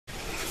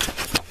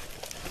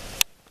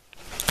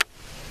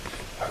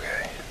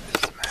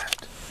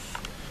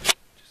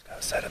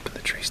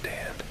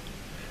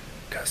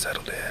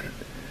settled in,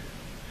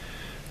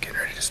 getting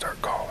ready to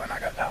start calling. I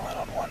got Alan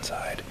on one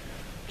side,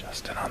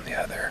 Justin on the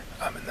other.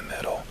 I'm in the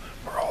middle.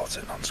 We're all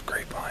sitting on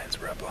scrape lines,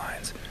 rub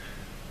lines.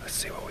 Let's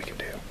see what we can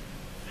do.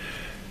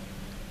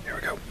 Here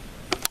we go.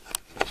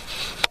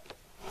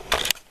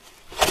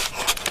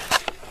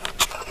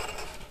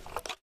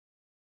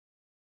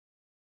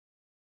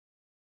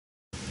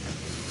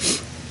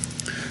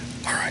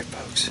 Alright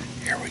folks,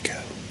 here we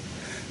go.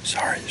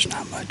 Sorry there's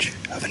not much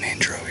of an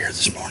intro here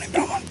this morning,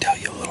 but I want to tell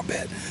you a little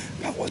bit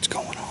about what's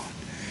going on.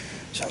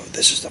 So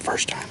this is the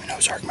first time in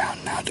Ozark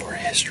Mountain outdoor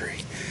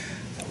history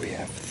that we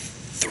have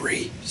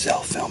 3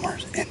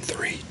 self-filmers and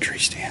 3 tree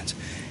stands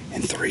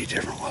in 3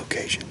 different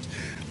locations.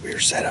 We were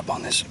set up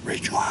on this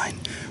ridge line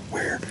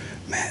where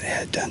Matt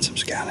had done some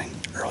scouting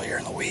earlier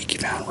in the week. He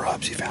found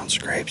rubs, he found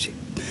scrapes,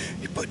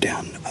 he put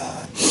down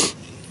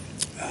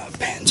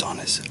pins on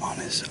his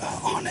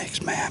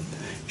Onyx map,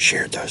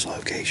 shared those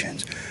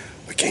locations.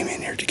 We came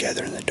in here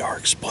together in the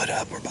dark, split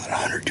up. We're about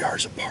 100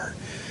 yards apart.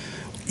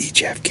 Each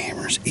have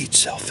cameras, each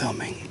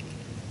self-filming.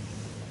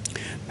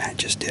 Matt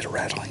just did a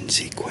rattling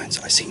sequence.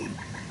 I seen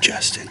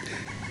Justin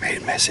made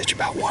a message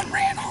about one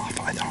ran off.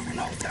 I don't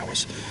know if that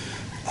was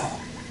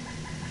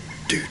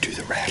due to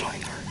the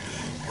rattling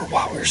or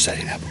while we were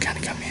setting up. We kind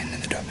of come in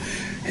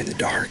the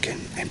dark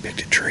and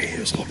picked a tree. It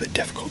was a little bit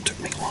difficult. It took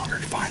me longer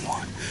to find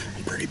one.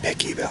 I'm pretty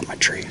picky about my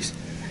trees.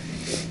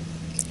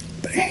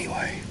 But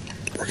anyway,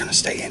 we're going to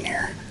stay in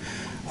here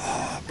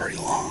pretty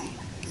long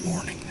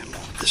morning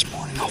this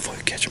morning. Hopefully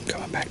we'll catch them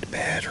coming back to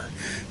bed or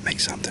make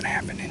something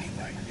happen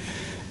anyway.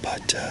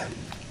 But a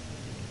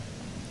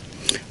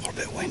little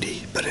bit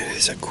windy, but it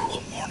is a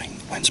cool morning.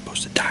 Wind's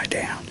supposed to die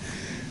down.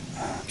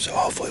 So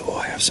hopefully we'll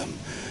have some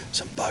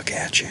buck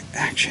action.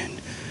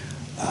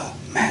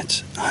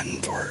 Matt's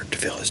hunting to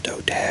fill his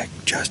doe tag.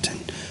 Justin,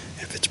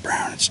 if it's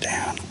brown, it's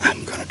down.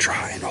 I'm going to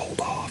try and hold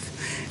off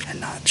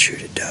and not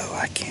shoot a doe.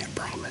 I can't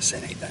promise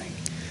anything.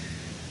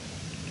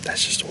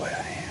 That's just the way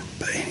I am.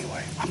 But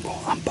anyway, I'm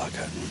buck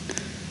hunting.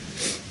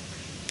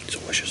 So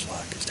wish us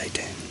luck. Stay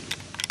tuned.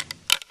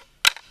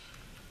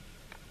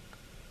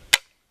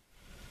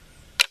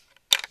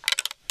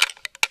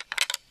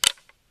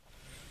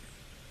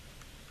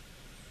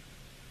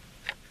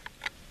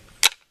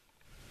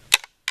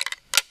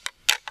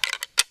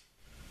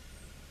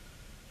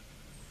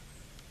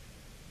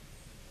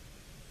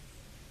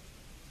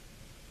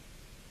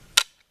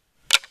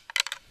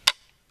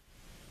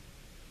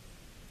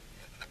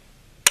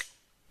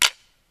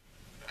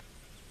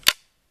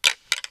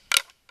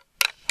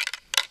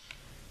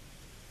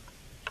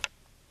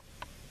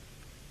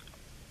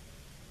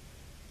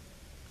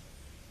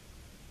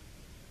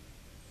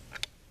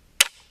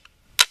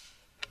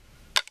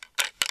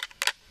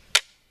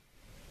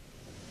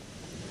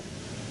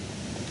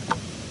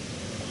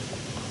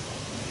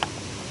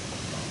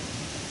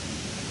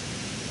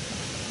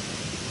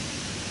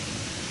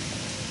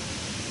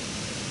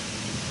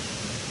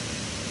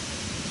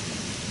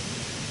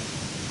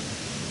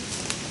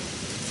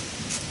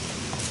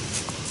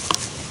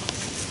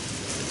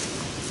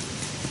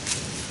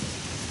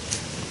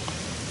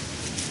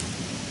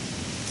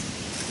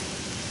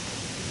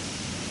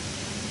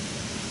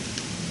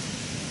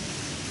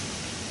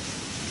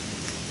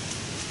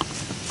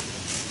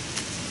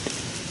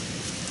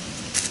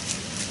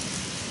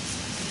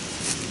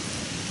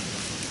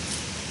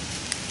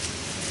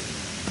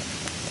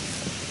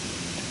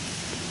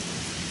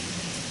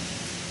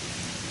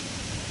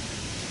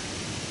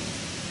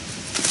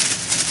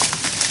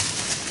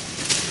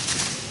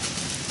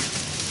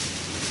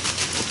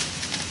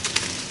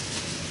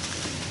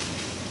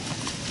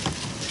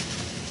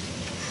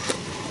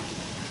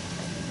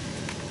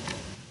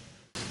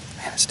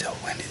 It's still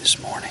windy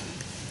this morning.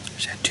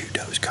 Just had 2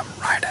 does come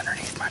right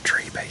underneath my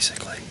tree,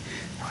 basically.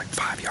 They're like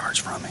 5 yards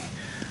from me.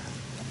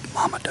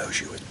 Mama doe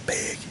was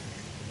big,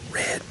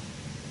 red,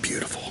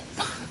 beautiful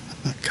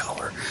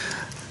color.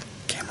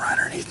 Came right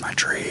underneath my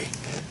tree.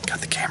 Got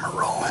the camera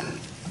rolling.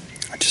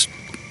 It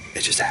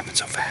just happened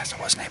so fast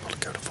I wasn't able to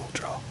go to full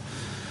draw.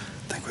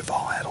 I think we've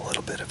all had a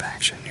little bit of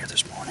action here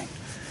this morning.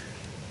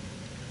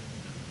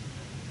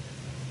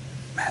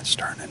 Matt's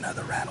starting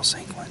another rattle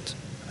sequence.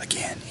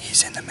 Again,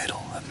 he's in the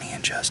middle of me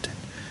and Justin.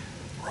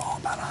 We're all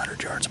about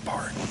 100 yards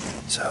apart.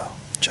 So,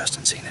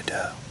 Justin's seen a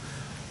doe.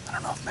 I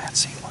don't know if Matt's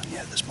seen one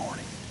yet this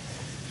morning.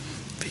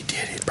 If he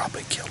did, he'd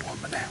probably killed one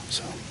by now.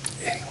 So,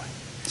 anyway,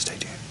 stay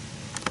tuned.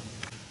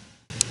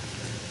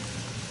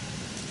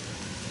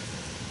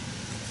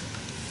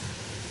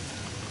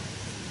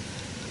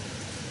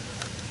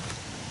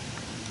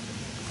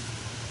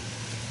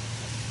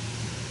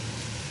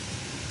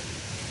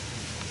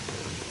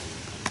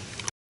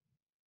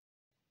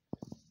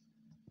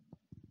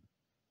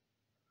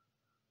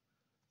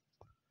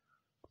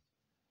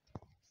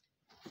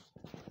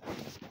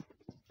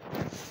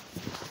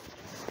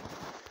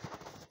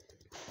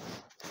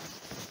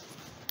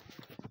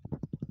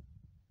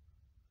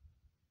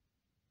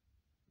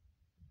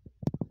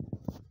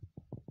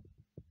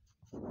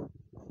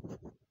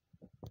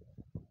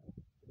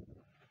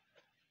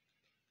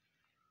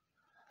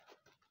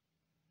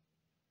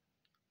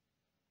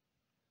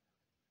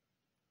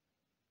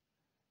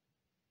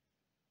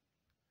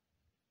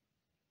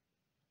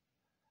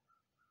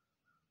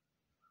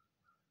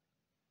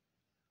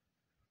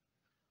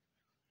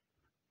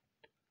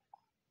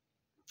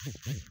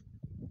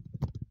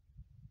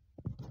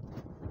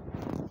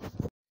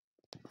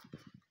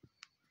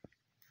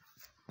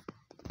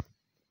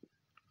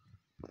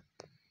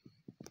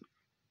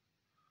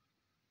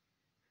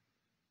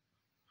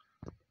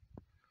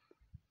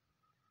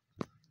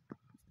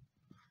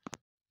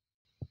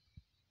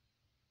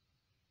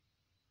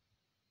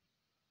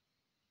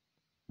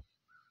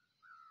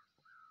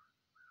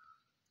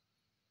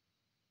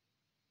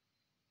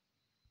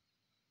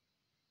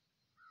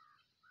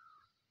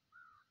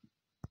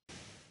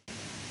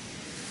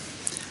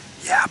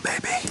 Yeah,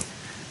 baby.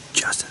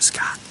 Justin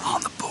Scott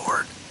on the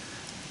board.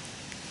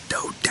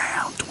 Doe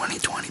down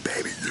 2020,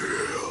 baby.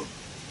 Yeah.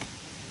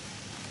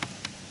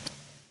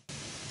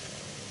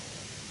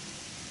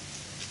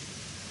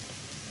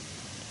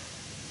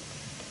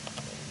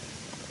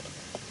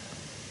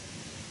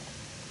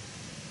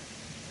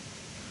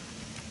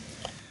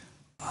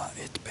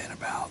 It's been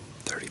about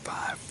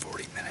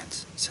 35-40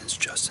 minutes since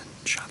Justin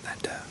shot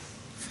that doe.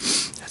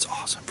 That's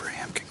awesome for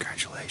him.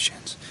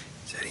 Congratulations.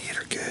 He said he hit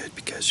her good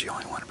because she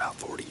only went about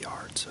 40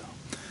 yards. So,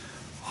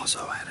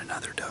 also had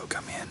another doe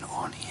come in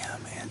on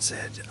him and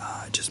said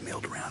just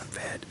milled around and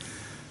fed,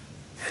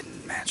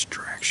 heading matched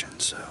direction.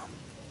 So,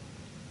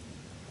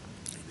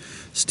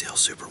 still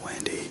super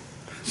windy.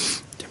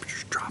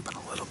 Temperature's dropping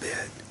a little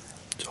bit.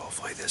 So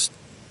hopefully this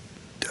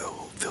doe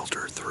will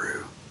filter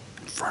through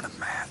in front of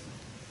Matt.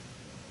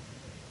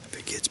 If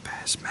it gets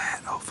past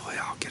Matt, hopefully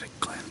I'll get a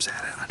glimpse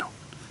at it. I don't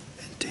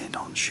intend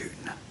on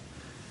shooting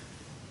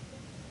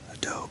a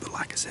doe, but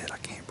like I said, I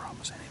can't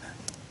promise anything.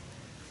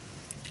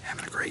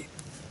 Having a great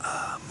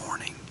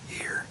morning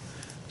here,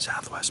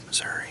 Southwest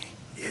Missouri.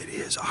 It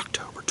is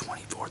October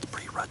 24th.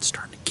 Pre-rut's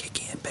starting to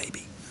kick in,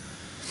 baby.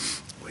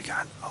 We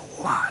got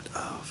a lot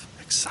of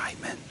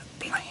excitement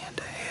planned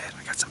ahead.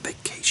 I got some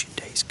vacation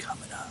days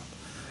coming up.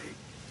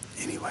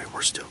 Anyway,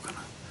 we're still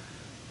gonna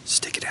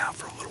stick it out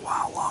for a little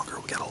while longer.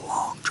 We got a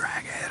long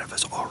drag ahead of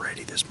us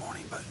already this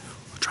morning, but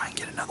we'll try and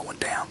get another one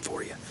down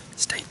for you.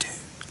 Stay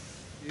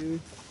tuned.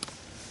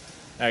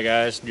 Hi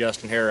guys,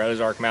 Justin here,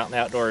 Ozark Mountain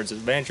Outdoors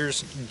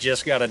Adventures.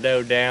 Just got a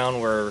doe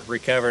down. We're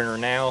recovering her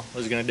now.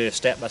 Was going to do a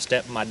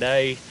step-by-step of my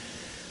day.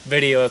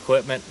 Video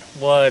equipment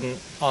wasn't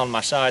on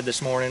my side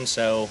this morning,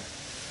 so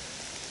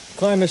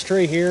climbed this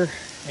tree here,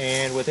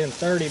 and within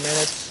 30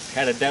 minutes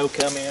had a doe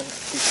come in.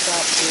 She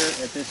stops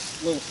here at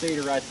this little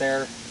cedar right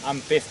there. I'm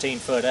 15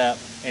 foot up,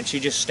 and she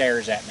just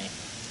stares at me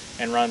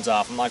and runs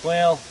off. I'm like,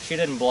 well, she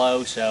didn't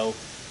blow, so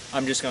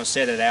I'm just going to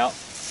sit it out.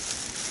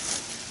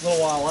 A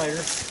little while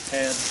later,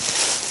 had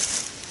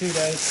two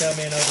does come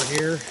in over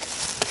here,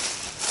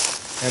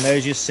 and they're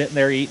just sitting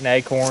there eating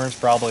acorns.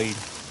 Probably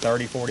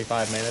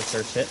 30-45 minutes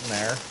they're sitting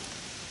there,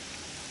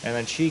 and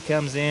then she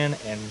comes in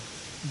and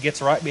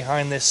gets right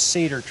behind this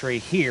cedar tree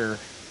here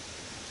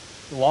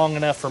long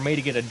enough for me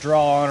to get a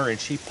draw on her, and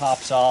she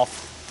pops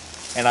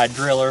off, and I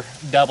drill her,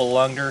 double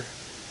lunged her,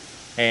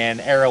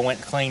 and arrow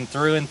went clean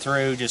through and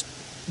through. Just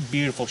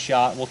beautiful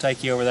shot. We'll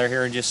take you over there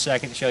here in just a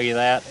second to show you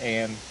that.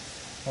 And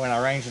when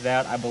I ranged it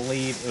out, I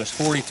believe it was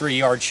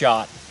 43-yard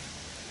shot.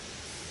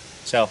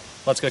 So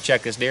let's go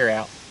check this deer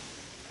out.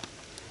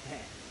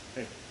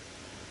 Hey.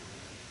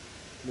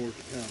 More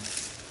to come.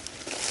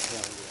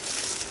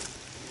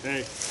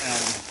 Hey,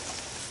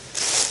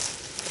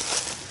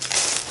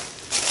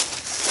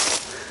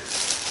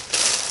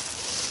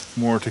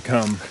 more to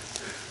come.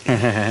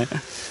 And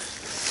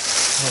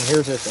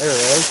here's this arrow.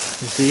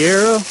 Is the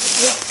arrow?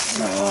 Yep.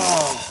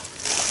 Oh.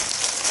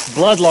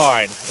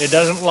 Bloodline. It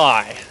doesn't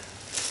lie.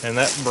 And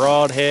that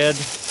broadhead,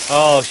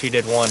 oh, she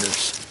did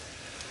wonders.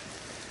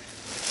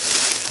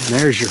 And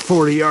there's your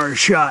 40-yard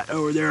shot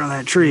over there on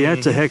that tree.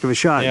 That's a heck of a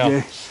shot,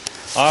 Yeah. Jay.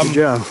 Good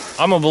job.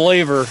 I'm a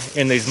believer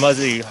in these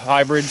muzzy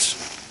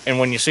hybrids, and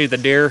when you see the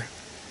deer,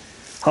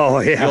 Oh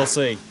yeah. you'll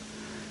see.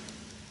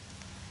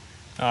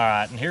 All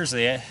right, and here's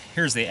the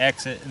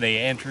exit,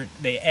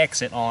 the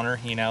exit on her.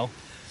 You know,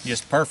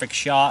 just perfect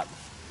shot.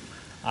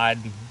 I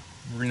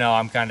know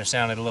I'm kind of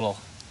sounded a little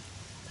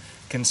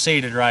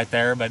conceited right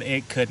there, but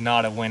it could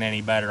not have went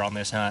any better on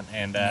this hunt.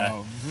 And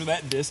no, for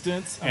that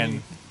distance, I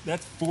mean,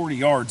 that's 40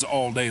 yards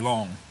all day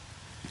long.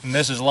 And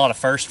this is a lot of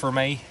firsts for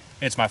me.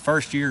 It's my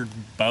first year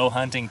bow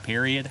hunting,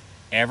 period,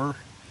 ever.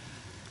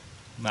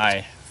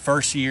 My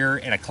first year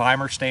in a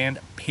climber stand,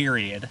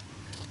 period.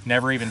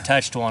 Never even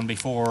touched one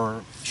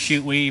before,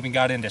 shoot, we even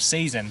got into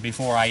season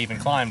before I even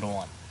climbed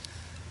one.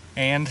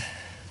 And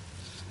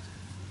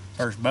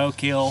first bow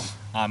kill,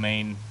 I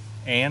mean,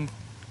 and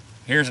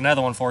here's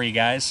another one for you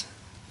guys.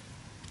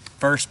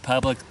 First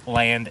public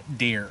land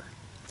deer.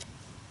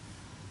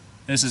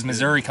 This is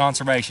Missouri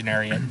Conservation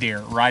Area deer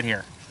right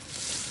here.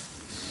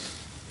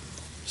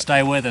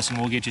 Stay with us and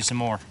we'll get you some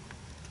more.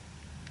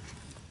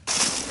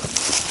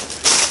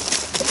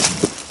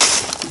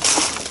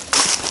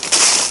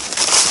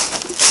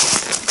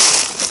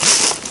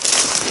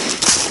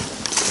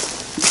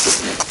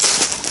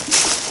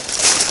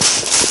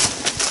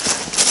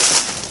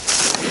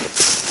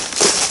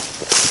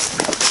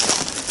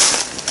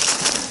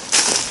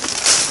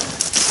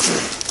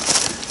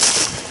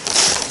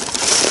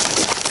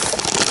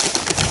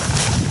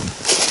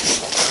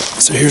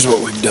 So here's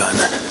what we've done.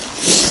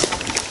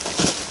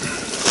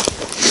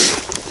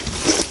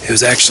 It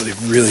was actually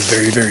really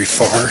very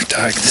far to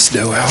hike this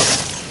doe out.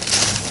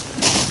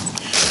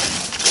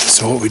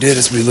 So what we did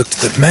is we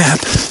looked at the map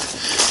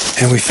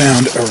and we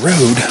found a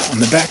road on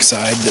the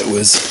backside that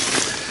was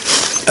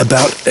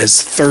about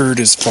as third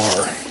as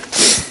far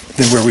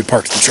than where we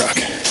parked the truck.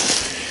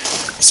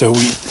 So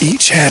we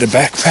each had a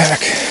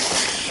backpack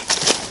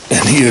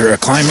and either a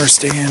climber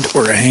stand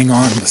or a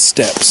hang-on with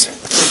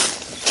steps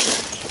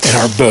and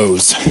our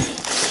bows.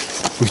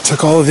 We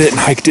took all of it and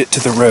hiked it to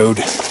the road,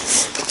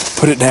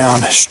 put it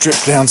down,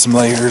 stripped down some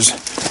layers.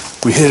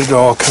 We hid it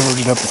all, covered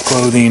it up with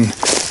clothing,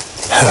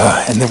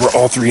 and then we're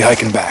all three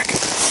hiking back.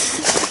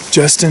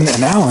 Justin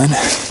and Alan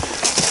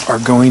are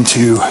going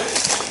to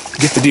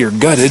get the deer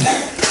gutted.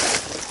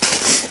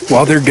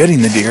 While they're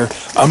gutting the deer,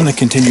 I'm going to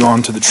continue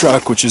on to the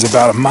truck, which is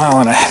about 1.5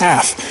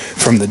 miles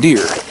from the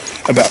deer,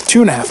 about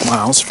 2.5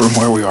 miles from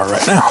where we are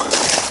right now.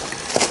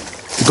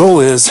 The goal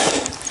is,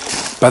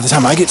 by the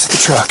time I get to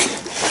the truck,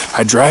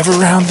 I drive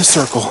around the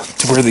circle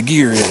to where the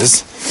gear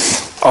is.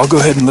 I'll go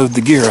ahead and load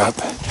the gear up.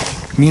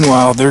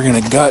 Meanwhile, they're going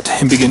to gut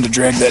and begin to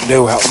drag that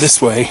doe out this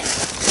way.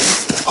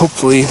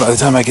 Hopefully, by the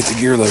time I get the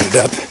gear loaded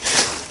up,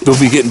 they'll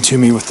be getting to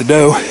me with the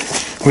doe.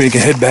 We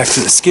can head back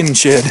to the skin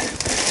shed,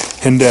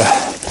 and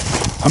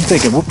I'm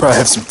thinking we'll probably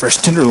have some fresh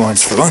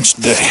tenderloins for lunch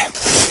today.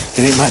 It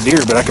ain't my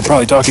deer, but I could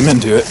probably talk him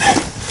into it.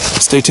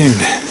 Stay tuned.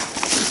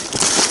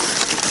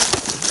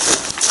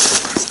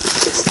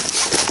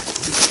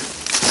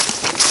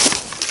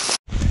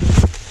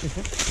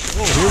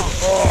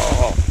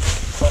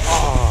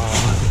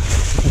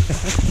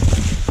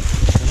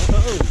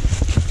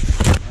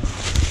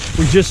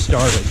 We just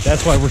started.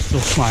 That's why we're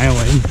still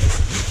smiling.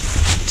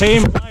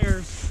 Team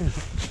players.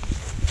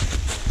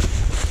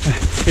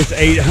 It's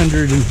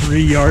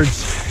 803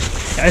 yards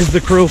as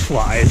the crow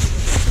flies.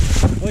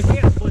 We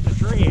can't split the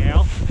tree,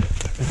 Al.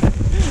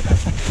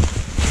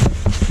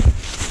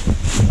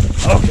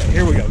 Okay,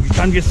 here we go.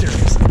 Time to get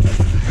serious.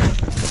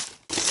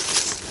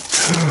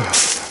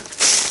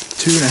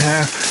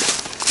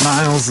 2.5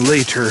 miles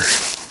later,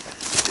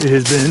 it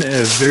has been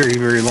a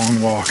very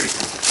long walk.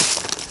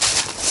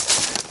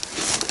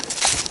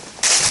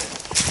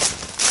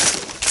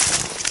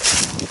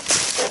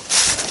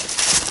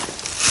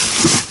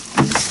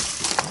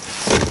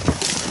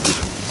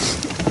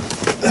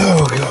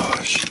 Oh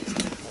gosh.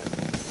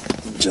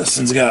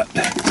 Justin's got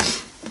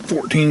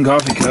 14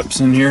 coffee cups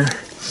in here.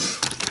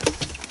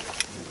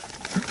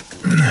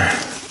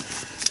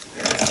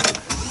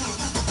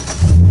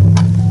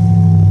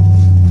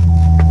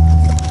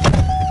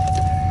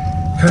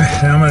 Okay,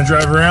 now I'm gonna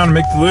drive around and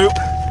make the loop,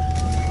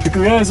 pick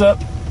the guys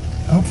up.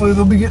 Hopefully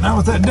they'll be getting out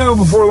with that doe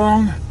before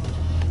long.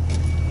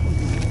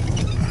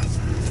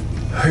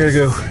 I gotta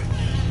go,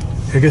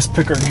 I guess,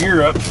 pick our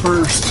gear up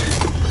first.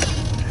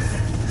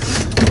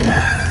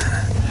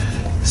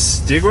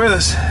 Stick with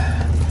us.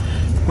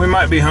 We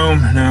might be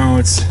home. No,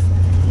 it's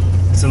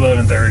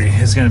 11:30.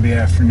 It's gonna be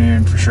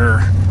afternoon for sure.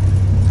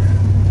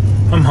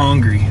 I'm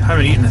hungry. I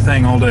haven't eaten a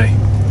thing all day.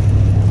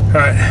 All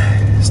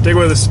right, stick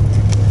with us.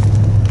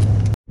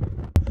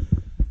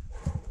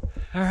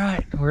 All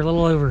right, we're a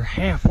little over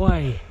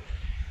halfway,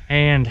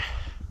 and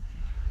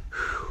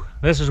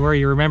this is where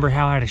you remember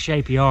how out of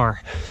shape you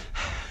are.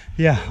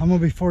 Yeah, I'm gonna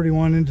be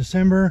 41 in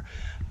December.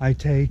 I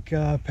take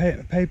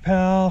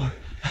PayPal,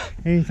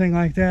 anything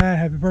like that.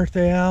 Happy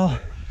birthday, Al.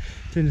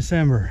 It's in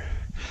December.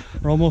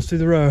 We're almost to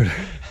the road.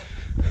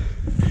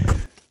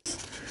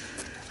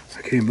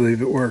 I can't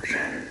believe it worked.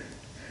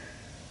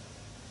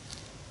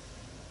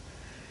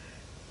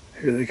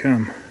 Here they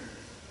come.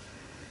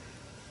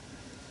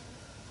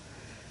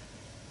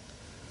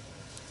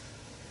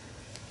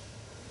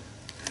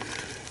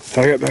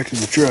 So I got back to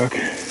the truck,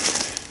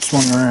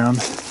 swung around.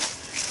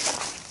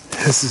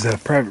 This is a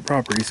private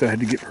property, so I had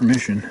to get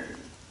permission.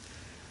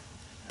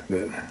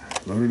 But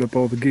loaded up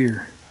all the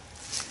gear.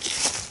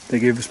 They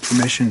gave us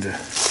permission to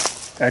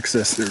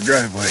access their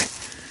driveway.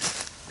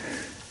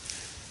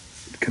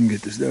 Come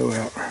get this doe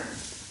out.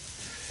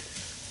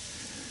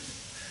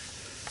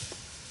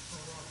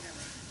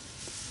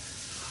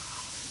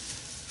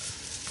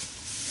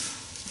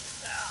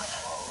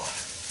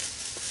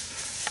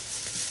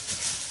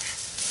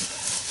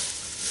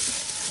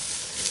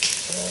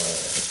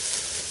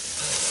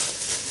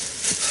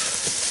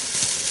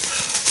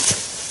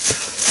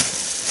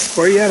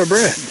 Why are you out of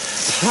breath?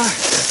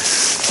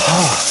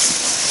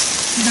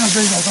 You're not as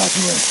big as I thought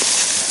you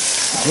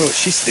were. Oh,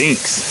 she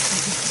stinks.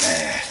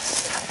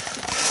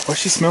 Why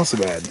she smell so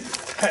bad?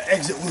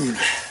 Exit wound.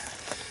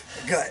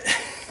 Gut.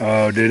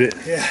 Oh, did it?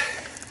 Yeah.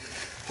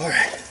 All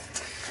right.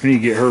 We need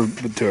to get her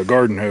to a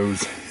garden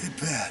hose. It's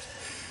bad.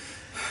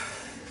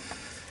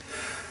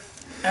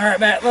 All right,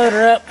 Matt, load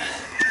her up.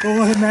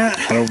 Go ahead, Matt.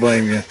 I don't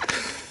blame you.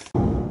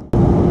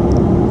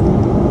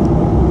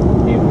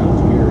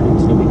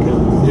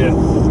 Yeah.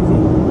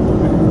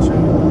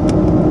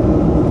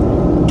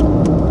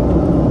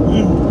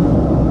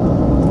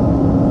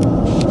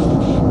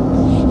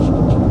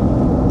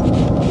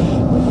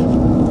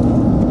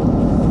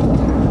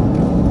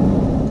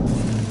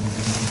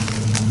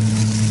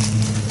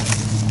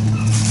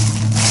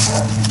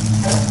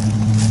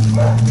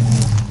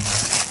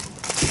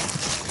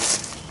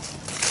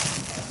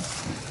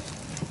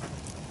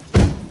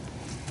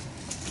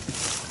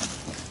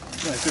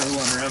 throw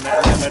one around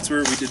that rim. That's where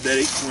we did that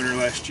 8-pointer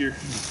last year.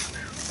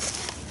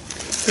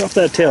 Drop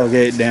that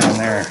tailgate down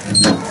there.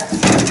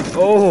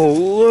 Oh,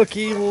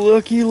 looky,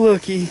 looky,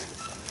 looky.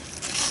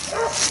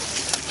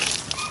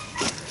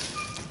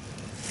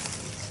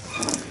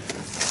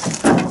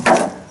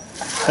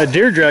 That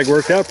deer drag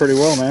worked out pretty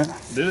well, man.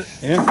 Did it?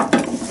 Yeah.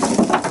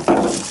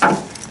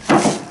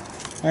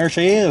 There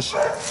she is.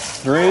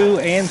 Through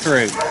and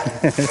through.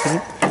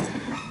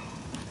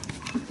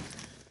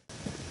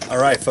 All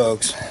right,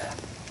 folks.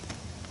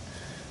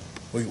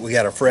 We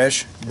got a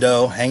fresh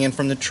doe hanging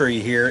from the tree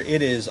here.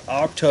 It is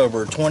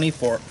October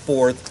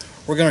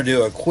 24th. We're going to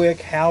do a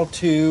quick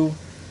how-to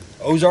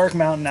Ozark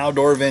Mountain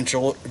outdoor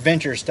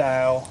venture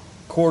style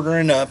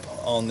quartering up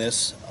on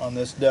this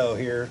doe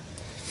here.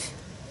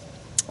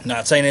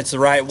 Not saying it's the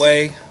right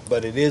way,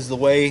 but it is the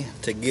way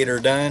to get her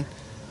done.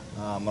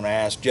 I'm going to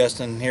ask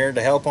Justin here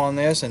to help on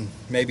this, and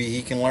maybe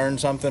he can learn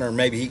something, or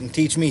maybe he can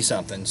teach me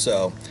something.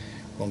 So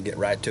we're going to get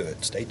right to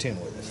it. Stay tuned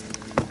with us.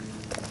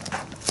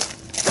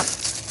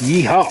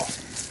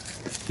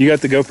 Yeehaw. You got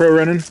the GoPro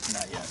running?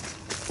 Not yet.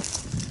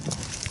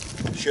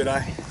 Should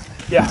I?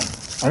 Yeah,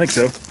 I think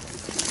so.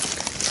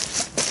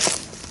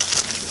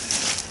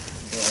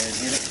 Go ahead and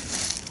hit it.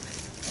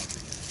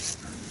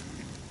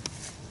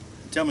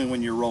 Tell me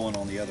when you're rolling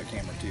on the other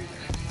camera too.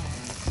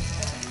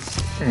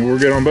 We're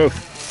good on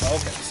both.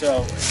 Okay,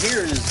 so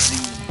here is the...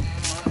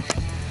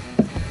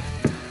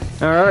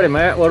 Alrighty,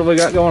 Matt, what do we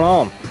got going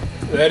on?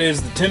 That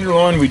is the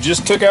tenderloin we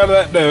just took out of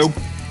that doe.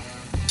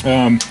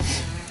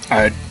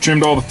 I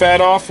trimmed all the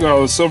fat off, got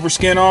all the silver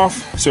skin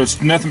off, so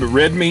it's nothing but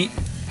red meat.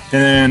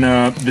 And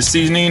then the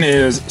seasoning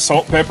is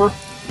salt, pepper,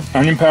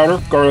 onion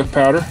powder, garlic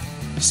powder,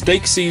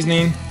 steak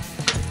seasoning,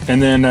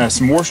 and then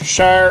some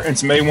Worcestershire and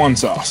some A1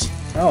 sauce.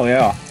 Oh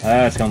yeah,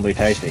 that's gonna be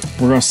tasty.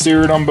 We're gonna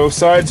sear it on both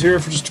sides here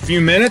for just a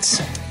few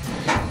minutes,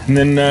 and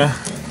then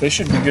they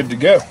should be good to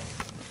go.